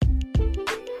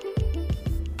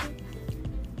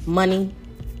money,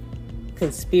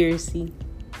 conspiracy,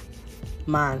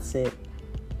 mindset.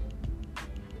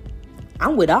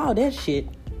 I'm with all that shit.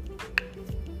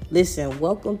 Listen,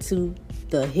 welcome to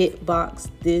the HitBox,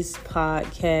 this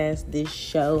podcast, this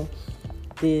show,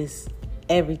 this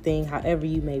everything, however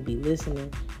you may be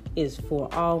listening, is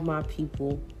for all my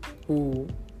people who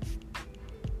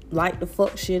like to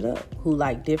fuck shit up, who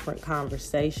like different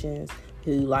conversations,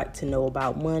 who like to know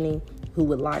about money, who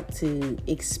would like to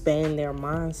expand their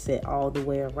mindset all the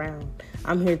way around.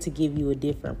 I'm here to give you a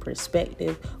different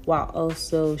perspective while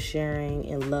also sharing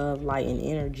in love, light, and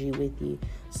energy with you.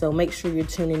 So make sure you're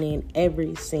tuning in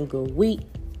every single week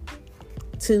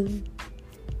to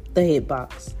the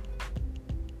HitBox.